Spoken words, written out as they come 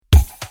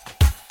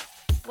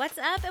What's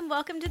up, and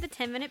welcome to the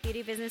 10-Minute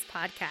Beauty Business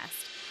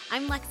Podcast.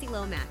 I'm Lexi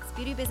Lomax,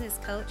 beauty business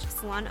coach,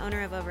 salon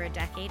owner of over a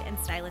decade, and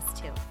stylist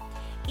too.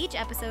 Each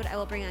episode, I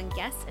will bring on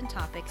guests and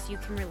topics you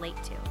can relate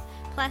to,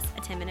 plus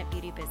a 10-minute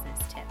beauty business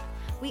tip.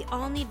 We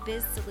all need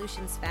biz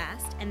solutions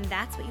fast, and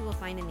that's what you will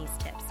find in these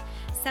tips.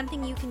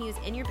 Something you can use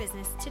in your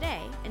business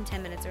today in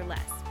 10 minutes or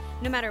less.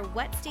 No matter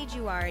what stage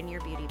you are in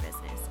your beauty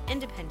business,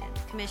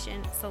 independent,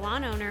 commission,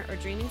 salon owner, or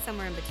dreaming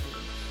somewhere in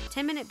between,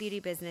 10-Minute Beauty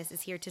Business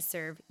is here to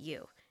serve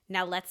you.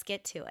 Now let's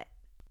get to it.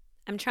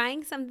 I'm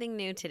trying something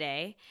new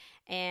today,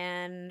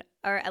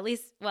 or at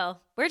least,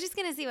 we're just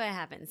going to see what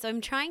happens. So I'm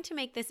trying to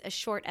make this a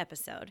short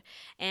episode,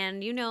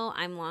 and you know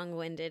I'm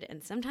long-winded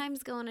and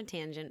sometimes go on a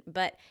tangent,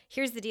 but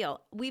here's the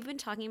deal. We've been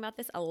talking about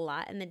this a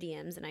lot in the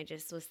DMs, and I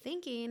just was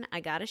thinking I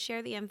got to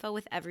share the info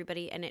with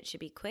everybody, and it should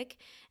be quick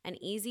and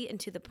easy and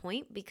to the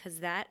point, because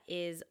that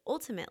is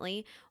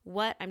ultimately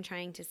what I'm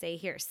trying to say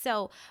here.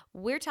 So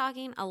we're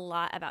talking a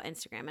lot about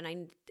Instagram, and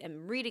I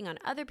am reading on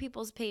other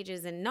people's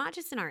pages, and not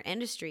just in our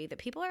industry, that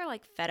people are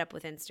like fed up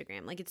with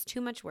Instagram. Like, it's too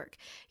much work.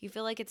 You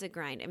feel like it's a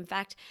grind. In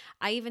fact,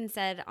 I even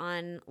said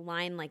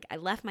online, like, I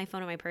left my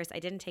phone in my purse. I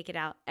didn't take it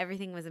out.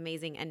 Everything was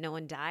amazing and no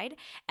one died.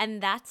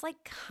 And that's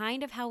like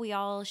kind of how we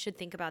all should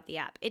think about the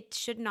app. It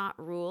should not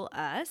rule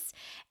us.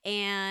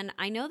 And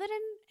I know that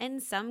in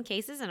some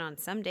cases and on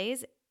some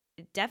days,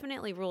 it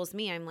definitely rules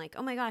me. I'm like,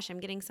 oh my gosh, I'm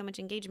getting so much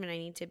engagement. I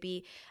need to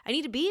be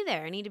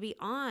there. I need to be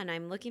on.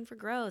 I'm looking for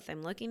growth.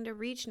 I'm looking to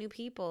reach new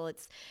people.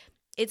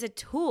 It's a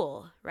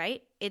tool,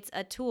 right? It's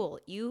a tool.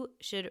 You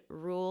should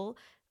rule.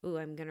 Ooh,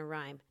 I'm going to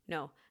rhyme.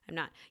 No, I'm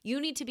not. You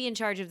need to be in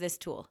charge of this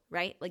tool,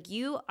 right? Like,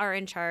 you are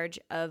in charge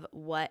of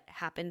what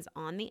happens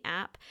on the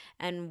app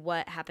and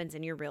what happens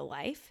in your real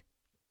life.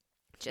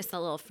 Just a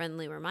little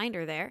friendly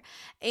reminder there.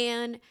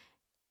 And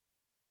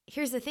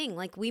here's the thing,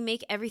 like, we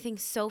make everything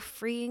so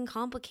free and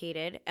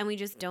complicated, and we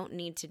just don't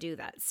need to do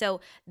that.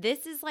 So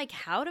this is like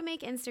how to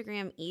make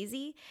Instagram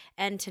easy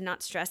and to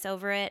not stress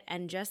over it,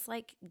 and just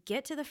like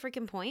get to the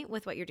freaking point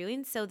with what you're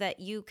doing so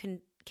that you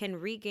can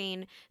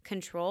regain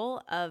control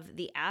of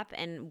the app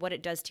and what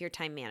it does to your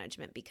time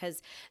management,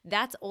 because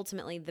that's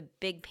ultimately the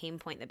big pain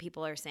point that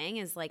people are saying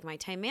is like, my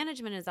time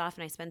management is off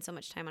and I spend so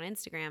much time on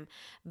Instagram.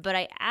 But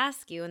I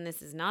ask you, and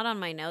this is not on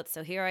my notes,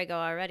 so here I go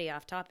already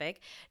off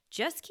topic,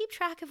 just keep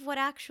track of what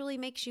actually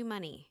makes you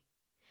money.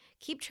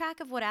 Keep track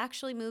of what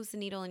actually moves the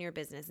needle in your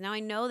business. Now, I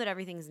know that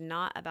everything's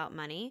not about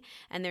money,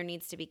 and there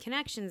needs to be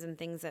connections and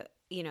things that,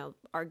 you know,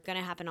 are going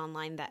to happen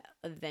online that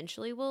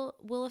eventually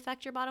will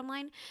affect your bottom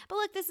line. But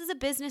look, this is a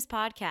business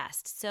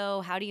podcast.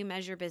 So how do you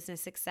measure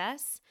business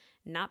success?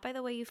 Not by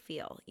the way you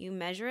feel. You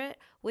measure it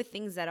with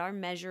things that are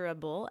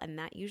measurable, and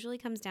that usually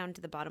comes down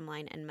to the bottom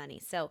line and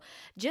money. So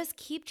just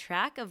keep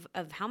track of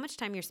how much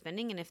time you're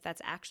spending, and if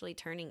that's actually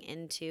turning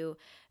into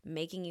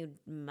making you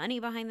money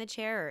behind the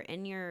chair or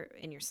in your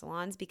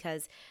salons.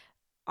 Because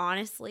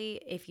honestly,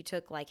 if you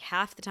took like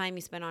half the time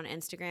you spent on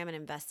Instagram and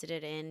invested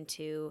it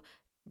into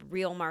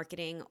real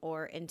marketing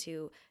or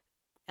into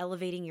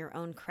elevating your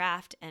own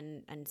craft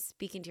and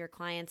speaking to your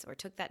clients, or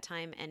took that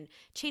time and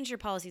changed your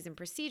policies and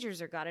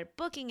procedures, or got a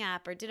booking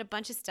app, or did a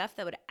bunch of stuff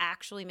that would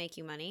actually make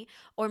you money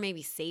or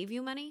maybe save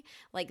you money,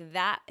 like,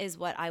 that is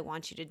what I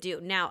want you to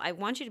do. Now, I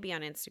want you to be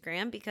on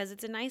Instagram because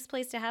it's a nice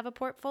place to have a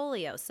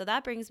portfolio. So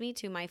that brings me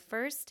to my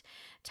first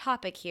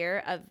topic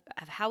here of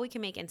how we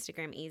can make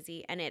Instagram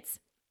easy. And it's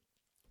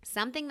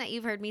something that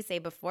you've heard me say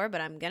before, but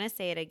I'm going to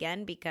say it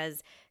again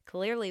because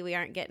clearly we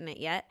aren't getting it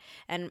yet,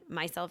 and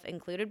myself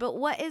included. But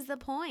what is the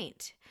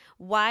point?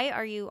 Why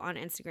are you on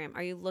Instagram?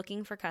 Are you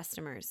looking for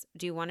customers?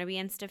 Do you want to be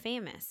Insta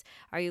famous?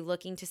 Are you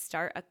looking to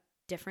start a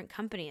different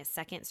company, a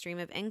second stream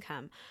of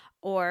income?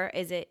 Or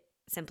is it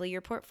simply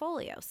your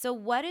portfolio? So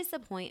what is the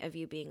point of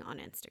you being on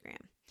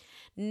Instagram?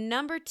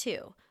 Number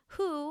 2,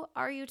 who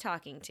are you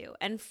talking to?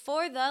 And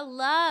for the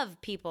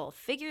love, people,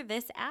 figure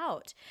this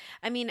out.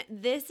 I mean,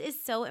 this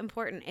is so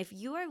important. If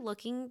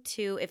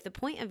the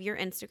point of your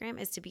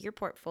Instagram is to be your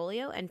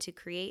portfolio and to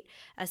create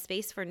a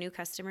space for new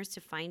customers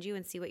to find you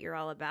and see what you're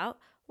all about,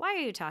 why are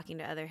you talking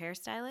to other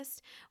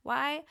hairstylists?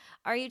 Why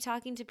are you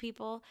talking to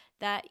people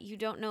that you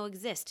don't know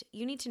exist?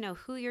 You need to know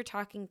who you're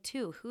talking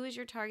to. Who is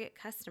your target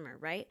customer,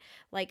 right?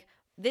 Like,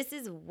 this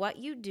is what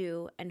you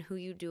do and who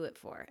you do it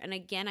for. And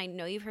again, I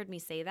know you've heard me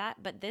say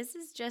that, but this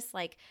is just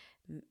like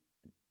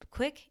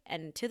quick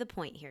and to the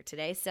point here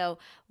today. So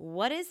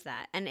what is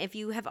that? And if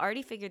you have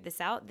already figured this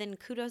out, then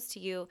kudos to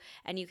you,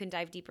 and you can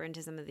dive deeper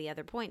into some of the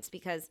other points,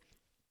 because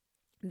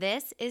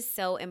this is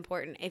so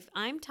important. If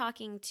I'm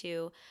talking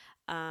to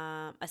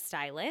a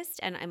stylist,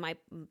 and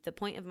the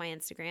point of my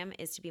Instagram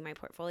is to be my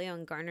portfolio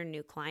and garner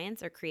new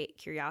clients or create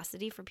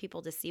curiosity for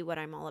people to see what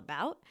I'm all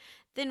about,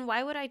 then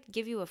why would I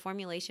give you a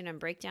formulation and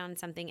break down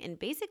something in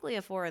basically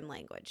a foreign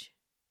language?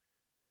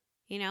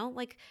 You know,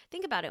 like,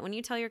 think about it. When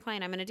you tell your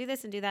client, I'm going to do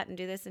this and do that and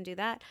do this and do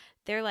that,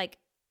 they're like,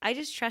 I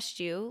just trust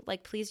you.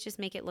 Like, please just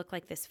make it look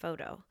like this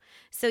photo.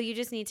 So you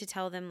just need to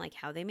tell them like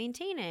how they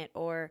maintain it,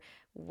 or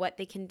what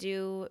they can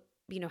do,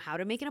 you know, how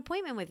to make an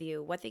appointment with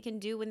you, what they can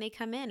do when they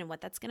come in, and what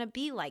that's going to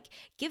be like.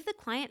 Give the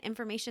client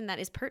information that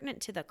is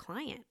pertinent to the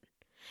client.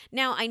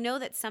 Now, I know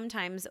that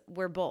sometimes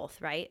we're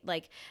both, right?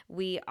 Like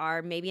we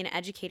are maybe an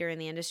educator in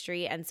the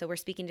industry, and so we're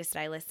speaking to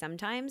stylists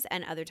sometimes,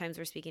 and other times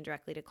we're speaking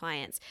directly to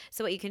clients.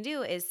 So what you can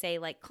do is say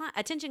like,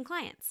 attention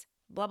clients,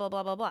 blah, blah,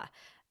 blah, blah, blah.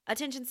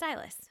 Attention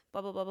stylists,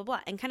 blah, blah, blah, blah, blah,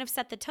 and kind of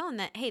set the tone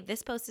that, hey,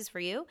 this post is for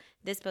you,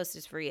 this post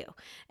is for you,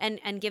 and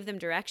give them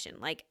direction,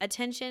 like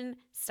attention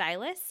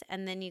stylists,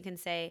 and then you can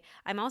say,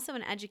 I'm also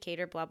an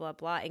educator, blah, blah,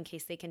 blah, in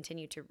case they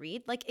continue to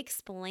read. Like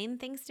explain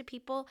things to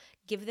people,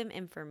 give them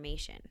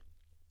information.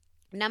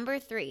 Number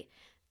 3,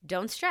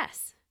 don't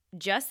stress.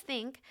 Just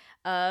think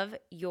of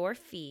your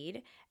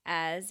feed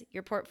as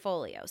your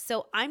portfolio.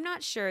 So I'm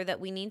not sure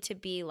that we need to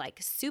be like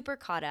super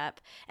caught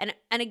up. And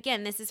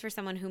again, this is for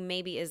someone who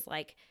maybe is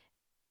like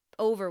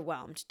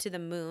overwhelmed to the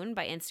moon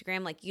by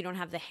Instagram, like you don't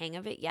have the hang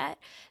of it yet.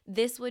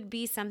 This would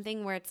be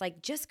something where it's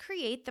like, just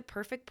create the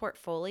perfect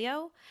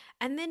portfolio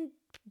and then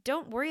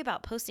don't worry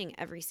about posting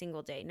every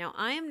single day. Now,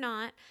 I am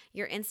not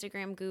your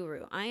Instagram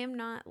guru. I am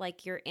not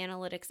like your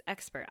analytics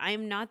expert. I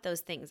am not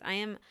those things. I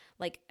am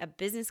like a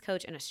business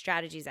coach and a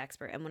strategies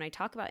expert. And when I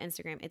talk about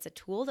Instagram, it's a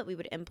tool that we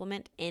would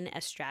implement in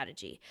a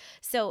strategy.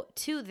 So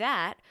to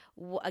that,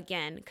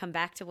 again, come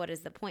back to what is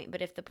the point.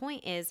 But if the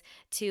point is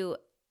to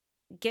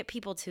get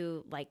people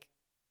to like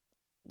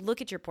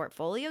look at your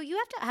portfolio, you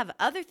have to have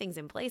other things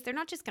in place. They're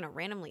not just going to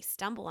randomly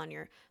stumble on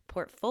your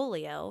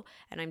portfolio.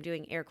 And I'm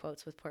doing air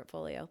quotes with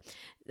portfolio.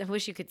 I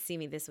wish you could see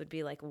me. This would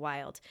be like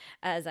wild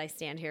as I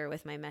stand here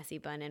with my messy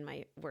bun and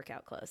my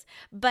workout clothes.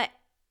 But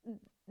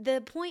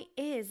the point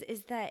is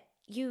that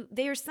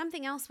there's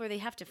something else where they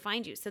have to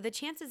find you. So the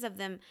chances of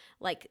them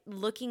like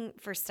looking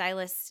for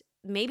stylists,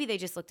 maybe they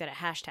just looked at a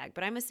hashtag,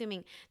 but I'm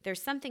assuming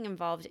there's something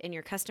involved in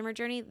your customer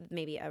journey,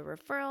 maybe a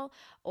referral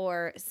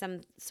or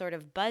some sort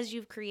of buzz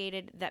you've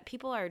created that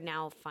people are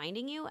now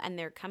finding you and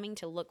they're coming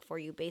to look for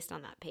you based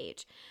on that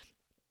page.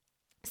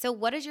 So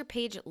what does your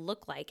page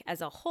look like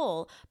as a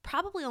whole?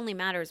 Probably only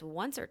matters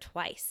once or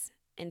twice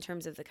in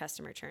terms of the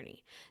customer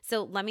journey.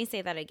 So let me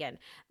say that again.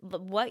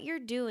 What you're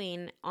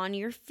doing on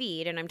your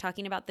feed, and I'm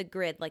talking about the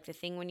grid, like the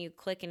thing when you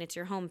click and it's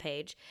your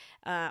homepage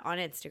on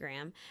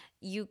Instagram,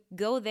 you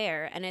go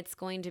there and it's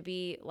going to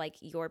be like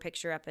your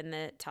picture up in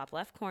the top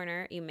left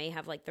corner. You may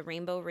have like the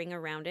rainbow ring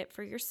around it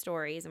for your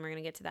stories, and we're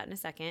going to get to that in a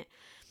second.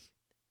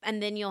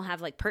 And then you'll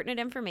have like pertinent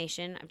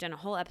information. I've done a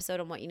whole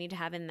episode on what you need to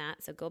have in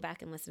that. So go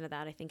back and listen to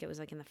that. I think it was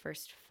like in the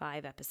first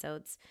 5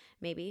 episodes,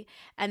 maybe.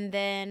 And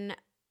then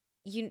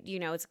you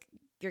know,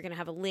 you're going to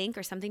have a link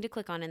or something to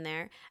click on in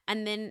there.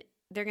 And then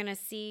they're going to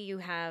see you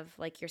have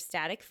like your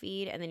static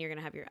feed, and then you're going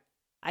to have your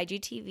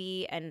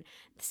IGTV and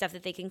stuff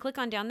that they can click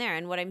on down there.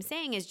 And what I'm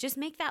saying is just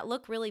make that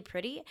look really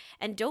pretty,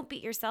 and don't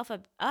beat yourself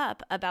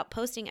up about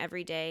posting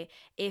every day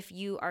if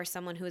you are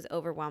someone who is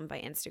overwhelmed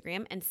by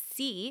Instagram, and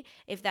see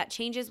if that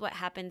changes what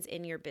happens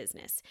in your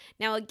business.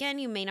 Now, again,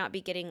 you may not be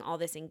getting all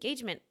this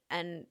engagement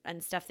and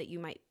stuff that you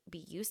might be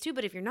used to,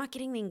 but if you're not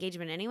getting the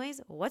engagement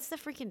anyways, what's the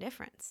freaking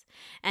difference?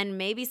 And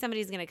maybe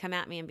somebody's going to come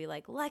at me and be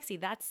like, Lexi,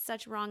 that's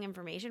such wrong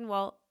information.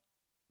 Well,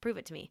 prove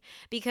it to me,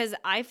 because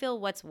I feel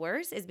what's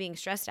worse is being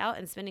stressed out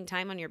and spending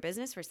time on your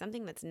business for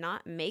something that's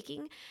not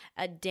making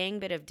a dang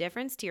bit of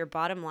difference to your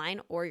bottom line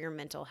or your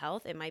mental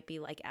health. It might be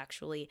like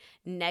actually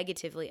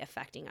negatively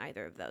affecting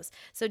either of those.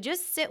 So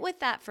just sit with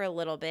that for a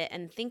little bit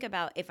and think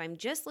about, if I'm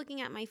just looking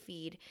at my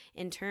feed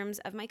in terms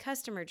of my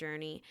customer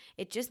journey,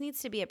 it just needs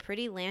to be a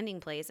pretty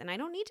landing place, and I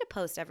don't need to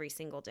post every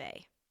single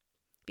day.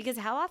 Because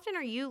how often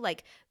are you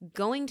like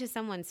going to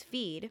someone's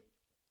feed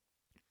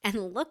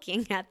and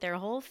looking at their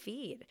whole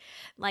feed?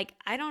 Like,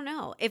 I don't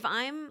know. If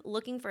I'm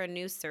looking for a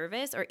new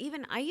service, or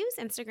even I use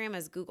Instagram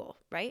as Google,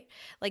 right?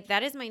 Like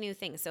that is my new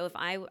thing. So if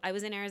I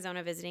was in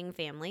Arizona visiting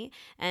family,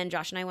 and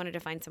Josh and I wanted to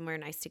find somewhere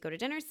nice to go to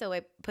dinner, so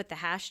I put the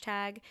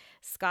hashtag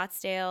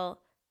Scottsdale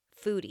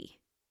foodie.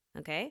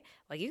 Okay.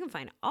 Like you can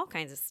find all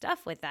kinds of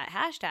stuff with that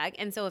hashtag.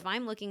 And so if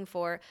I'm looking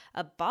for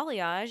a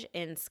balayage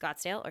in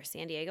Scottsdale or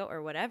San Diego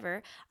or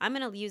whatever, I'm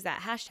going to use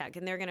that hashtag,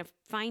 and they're going to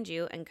find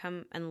you and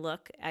come and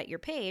look at your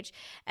page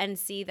and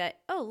see that,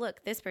 oh,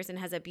 look, this person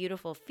has a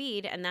beautiful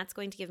feed, and that's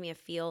going to give me a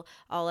feel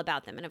all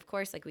about them. And of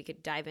course, like we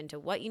could dive into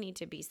what you need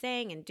to be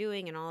saying and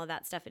doing and all of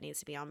that stuff. It needs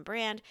to be on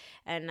brand,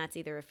 and that's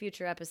either a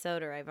future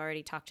episode or I've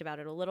already talked about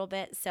it a little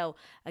bit. So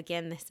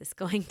again, this is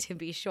going to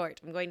be short.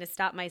 I'm going to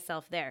stop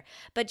myself there,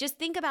 but just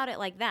think about it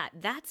like that.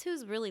 That's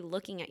who's really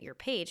looking at your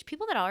page.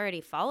 People that already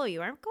follow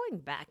you aren't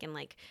going back and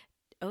like,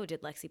 oh,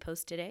 did Lexi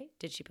post today?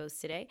 Did she post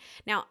today?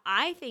 Now,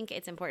 I think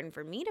it's important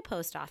for me to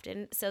post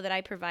often so that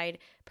I provide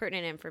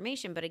pertinent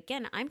information. But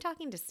again, I'm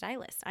talking to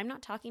stylists. I'm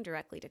not talking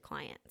directly to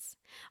clients.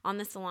 On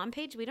the salon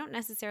page, we don't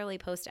necessarily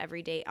post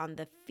every day on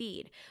the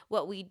feed.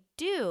 What we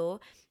do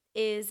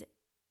is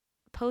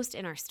post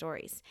in our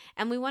stories.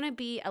 And we want to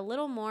be a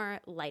little more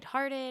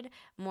lighthearted,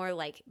 more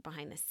like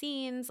behind the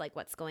scenes, like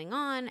what's going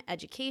on,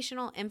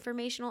 educational,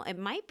 informational. It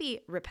might be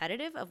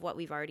repetitive of what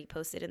we've already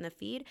posted in the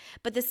feed,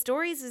 but the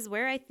stories is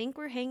where I think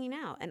we're hanging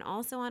out, and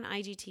also on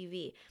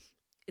IGTV.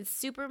 It's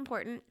super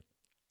important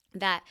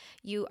that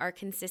you are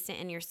consistent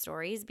in your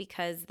stories,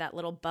 because that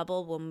little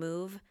bubble will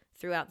move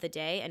throughout the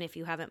day. And if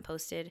you haven't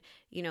posted,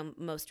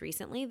 most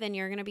recently, then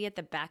you're going to be at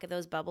the back of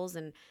those bubbles.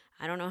 And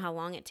I don't know how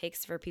long it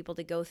takes for people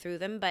to go through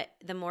them, but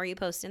the more you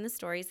post in the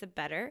stories, the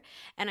better.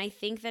 And I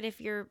think that if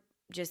you're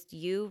just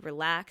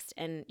relaxed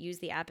and use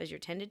the app as you're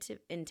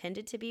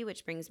intended to be,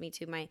 which brings me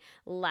to my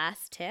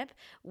last tip,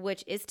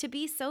 which is to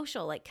be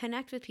social, like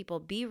connect with people,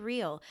 be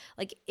real.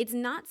 Like it's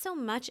not so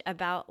much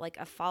about like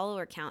a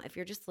follower count if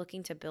you're just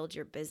looking to build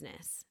your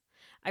business.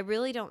 I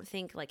really don't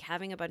think like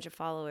having a bunch of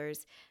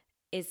followers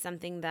is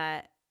something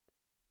that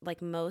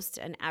like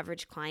an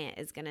average client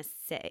is going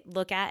to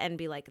look at and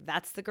be like,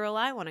 that's the girl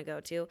I want to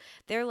go to.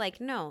 They're like,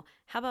 no,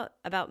 how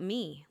about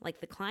me? Like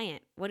the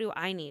client, what do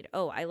I need?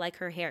 Oh, I like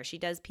her hair. She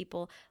does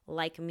people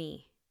like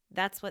me.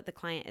 That's what the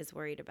client is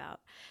worried about.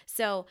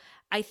 So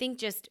I think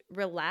just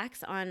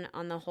relax on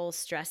the whole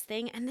stress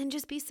thing and then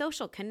just be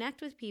social,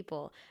 connect with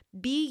people,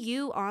 be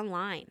you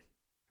online,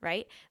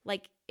 right?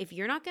 Like if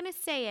you're not going to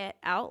say it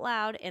out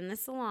loud in the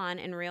salon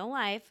in real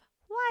life,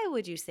 why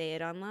would you say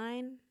it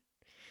online?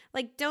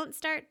 Like, don't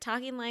start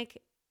talking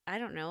like, I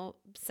don't know,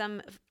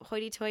 some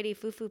hoity-toity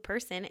foo-foo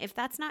person if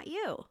that's not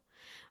you.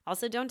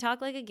 Also, don't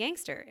talk like a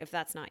gangster if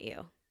that's not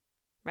you,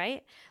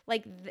 right?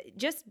 Like,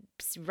 just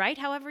write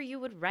however you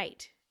would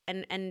write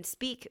and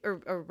speak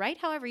or write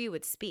however you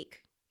would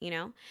speak,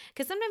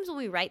 Because sometimes when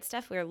we write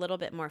stuff, we're a little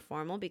bit more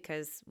formal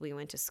because we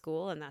went to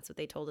school and that's what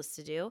they told us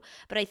to do.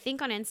 But I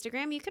think on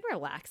Instagram, you can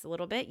relax a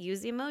little bit,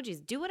 use the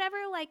emojis, do whatever,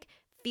 like,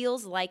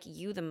 feels like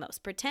you the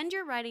most. Pretend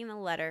you're writing the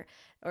letter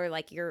or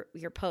like your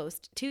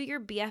post to your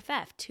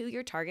BFF, to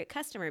your target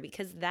customer,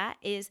 because that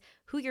is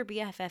who your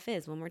BFF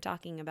is when we're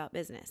talking about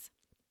business.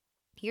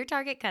 Your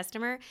target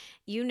customer,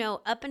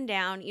 up and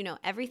down,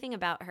 everything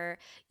about her,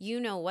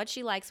 what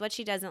she likes, what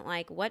she doesn't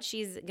like, what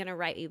she's going to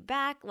write you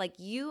back. Like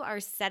you are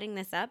setting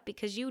this up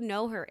because you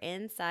know her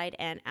inside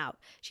and out.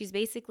 She's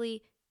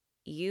basically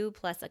you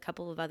plus a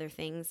couple of other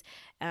things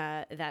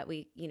that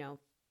we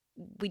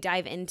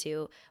dive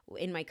into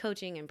in my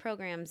coaching and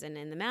programs and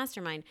in the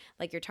mastermind.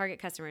 Like your target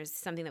customer is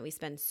something that we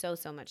spend so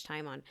much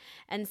time on.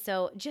 And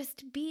so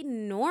just be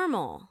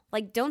normal.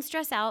 Like don't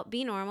stress out,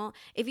 be normal.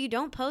 If you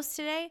don't post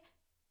today,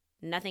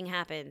 nothing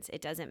happens. It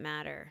doesn't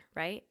matter,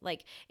 right?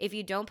 Like if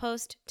you don't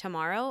post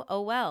tomorrow, oh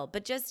well,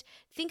 but just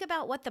think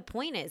about what the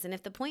point is. And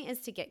if the point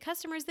is to get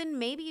customers, then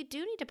maybe you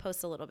do need to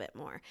post a little bit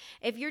more.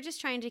 If you're just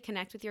trying to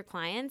connect with your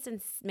clients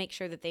and make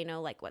sure that they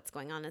know like what's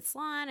going on in the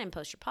salon and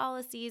post your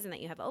policies and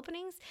that you have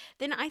openings,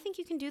 then I think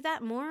you can do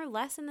that more or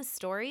less in the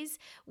stories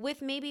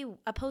with maybe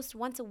a post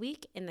once a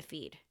week in the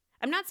feed.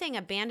 I'm not saying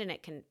abandon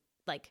it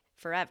like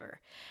forever.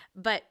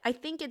 But I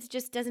think it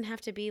just doesn't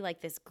have to be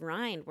like this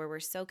grind where we're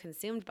so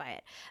consumed by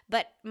it.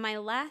 But my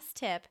last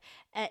tip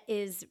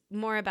is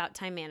more about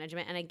time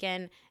management. And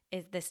again,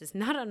 this is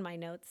not on my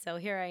notes. So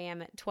here I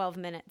am at 12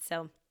 minutes. So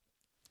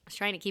I was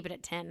trying to keep it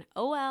at 10.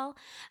 Oh, well.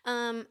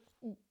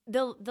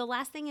 The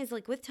last thing is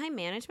like with time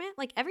management,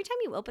 like every time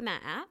you open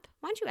that app,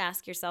 why don't you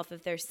ask yourself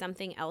if there's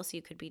something else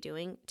you could be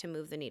doing to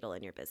move the needle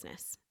in your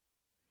business?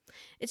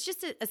 It's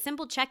just a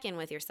simple check-in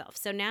with yourself.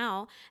 So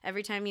now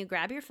every time you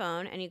grab your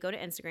phone and you go to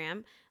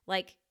Instagram,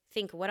 like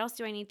think, what else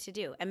do I need to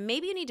do? And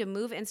maybe you need to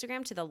move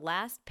Instagram to the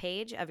last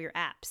page of your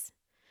apps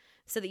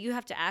so that you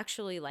have to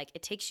actually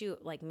it takes you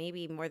like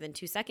maybe more than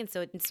 2 seconds.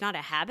 So it's not a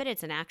habit,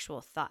 it's an actual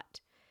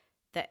thought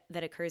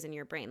that occurs in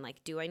your brain.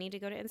 Like, do I need to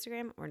go to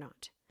Instagram or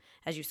not?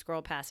 As you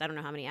scroll past, I don't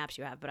know how many apps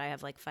you have, but I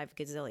have like 5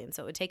 gazillion,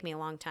 so it would take me a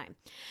long time.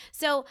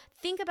 So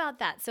think about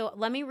that. So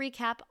let me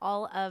recap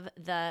all of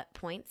the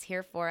points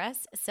here for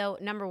us. So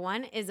number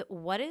 1 is,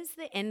 what is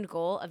the end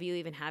goal of you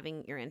even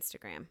having your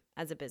Instagram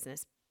as a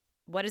business?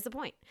 What is the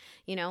point?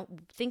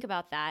 Think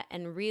about that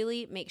and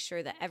really make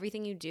sure that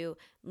everything you do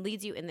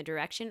leads you in the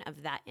direction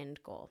of that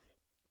end goal.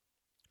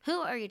 Who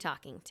are you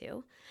talking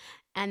to?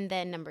 And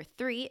then number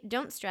 3,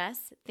 don't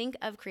stress. Think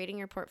of creating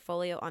your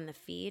portfolio on the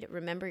feed.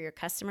 Remember your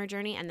customer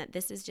journey and that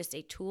this is just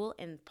a tool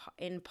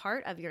in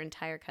part of your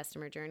entire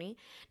customer journey.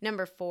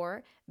 Number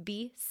 4,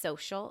 be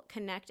social,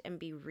 connect and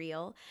be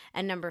real.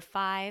 And number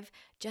 5,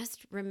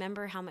 just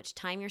remember how much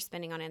time you're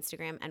spending on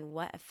Instagram and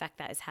what effect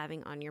that is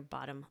having on your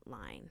bottom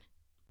line.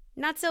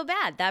 Not so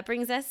bad. That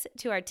brings us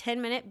to our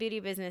 10-minute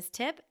beauty business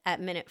tip at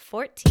minute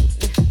 14.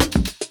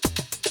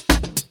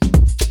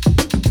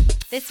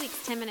 This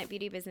week's 10-minute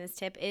beauty business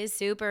tip is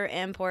super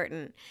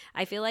important.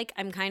 I feel like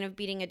I'm kind of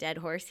beating a dead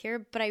horse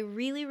here, but I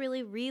really,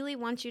 really, really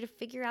want you to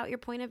figure out your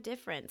point of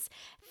difference.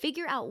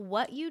 Figure out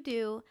what you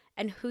do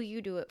and who you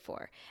do it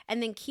for.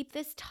 And then keep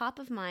this top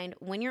of mind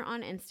when you're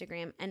on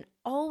Instagram and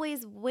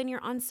always when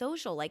you're on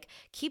social. Like,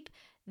 keep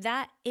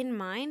that in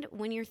mind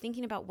when you're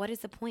thinking about what is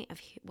the point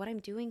of what I'm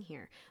doing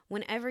here.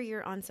 Whenever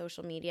you're on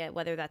social media,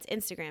 whether that's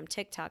Instagram,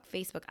 TikTok,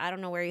 Facebook, I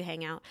don't know where you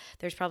hang out.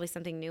 There's probably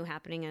something new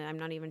happening and I'm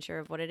not even sure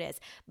of what it is.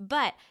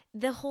 But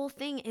the whole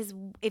thing is,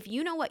 if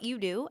you know what you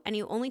do and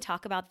you only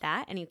talk about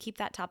that and you keep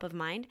that top of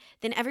mind,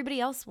 then everybody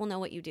else will know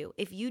what you do.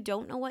 If you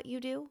don't know what you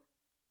do,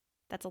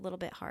 that's a little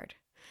bit hard.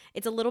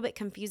 It's a little bit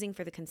confusing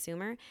for the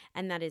consumer,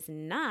 and that is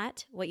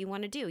not what you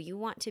want to do. You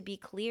want to be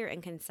clear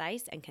and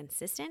concise and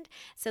consistent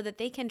so that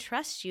they can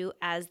trust you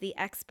as the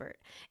expert.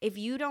 If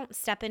you don't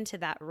step into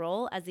that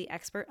role as the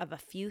expert of a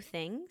few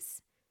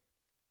things,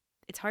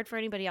 it's hard for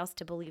anybody else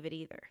to believe it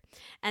either.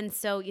 And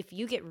so if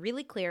you get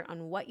really clear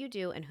on what you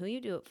do and who you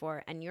do it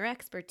for and your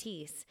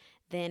expertise,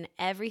 then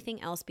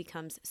everything else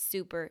becomes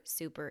super,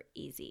 super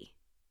easy.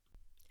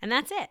 And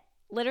that's it.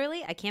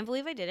 Literally, I can't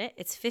believe I did it.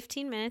 It's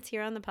 15 minutes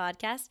here on the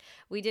podcast.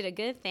 We did a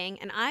good thing.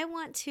 And I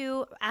want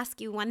to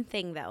ask you one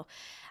thing though.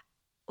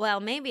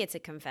 Well, maybe it's a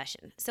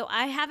confession. So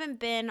I haven't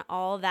been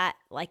all that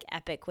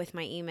epic with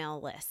my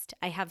email list.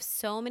 I have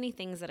so many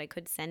things that I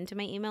could send to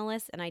my email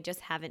list and I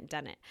just haven't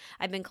done it.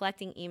 I've been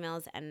collecting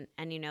emails and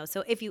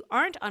so if you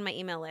aren't on my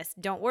email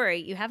list, don't worry,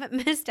 you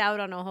haven't missed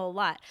out on a whole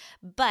lot.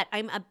 But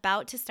I'm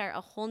about to start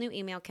a whole new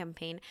email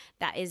campaign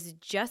that is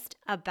just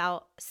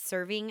about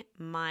serving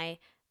my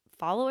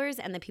followers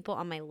and the people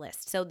on my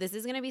list. So this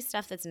is going to be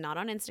stuff that's not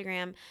on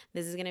Instagram.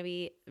 This is going to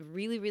be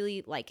really,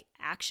 really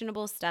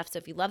actionable stuff. So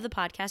if you love the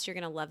podcast, you're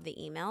going to love the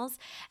emails.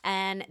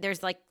 And there's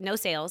no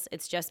sales.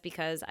 It's just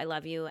because I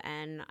love you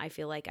and I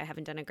feel like I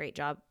haven't done a great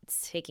job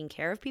taking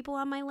care of people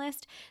on my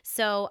list.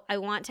 So I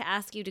want to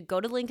ask you to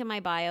go to the link in my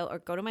bio or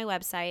go to my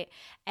website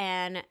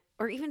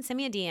or even send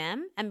me a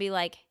DM and be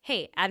like,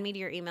 hey, add me to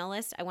your email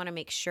list. I want to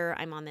make sure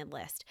I'm on the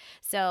list.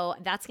 So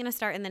that's going to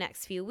start in the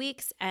next few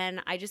weeks.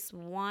 And I just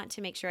want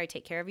to make sure I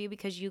take care of you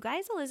because you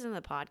guys who listen to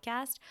the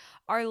podcast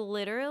are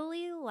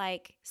literally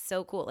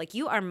so cool.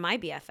 You are my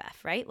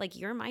BFF, right?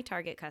 You're my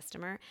target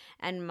customer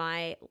and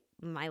my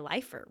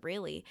lifer,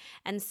 really.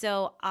 And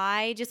so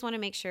I just want to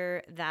make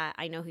sure that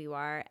I know who you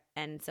are.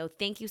 And so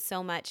thank you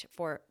so much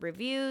for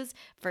reviews,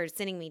 for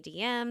sending me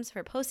DMs,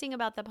 for posting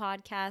about the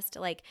podcast.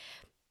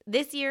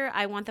 This year,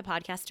 I want the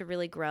podcast to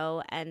really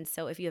grow. And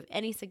so if you have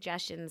any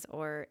suggestions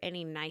or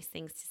any nice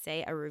things to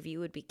say, a review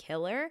would be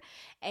killer.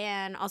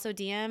 And also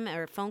DM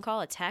or phone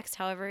call, a text,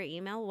 however,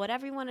 email,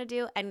 whatever you want to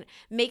do. And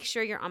make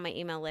sure you're on my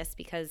email list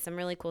because some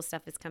really cool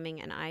stuff is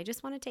coming. And I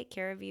just want to take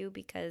care of you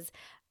because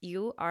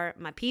you are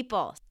my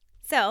people.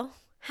 So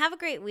have a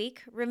great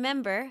week.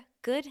 Remember,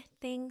 good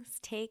things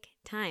take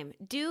time.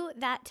 Do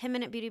that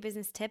 10-minute beauty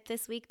business tip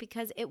this week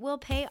because it will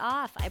pay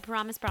off. I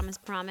promise, promise,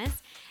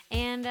 promise.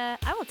 And I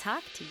will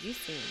talk to you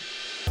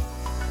soon.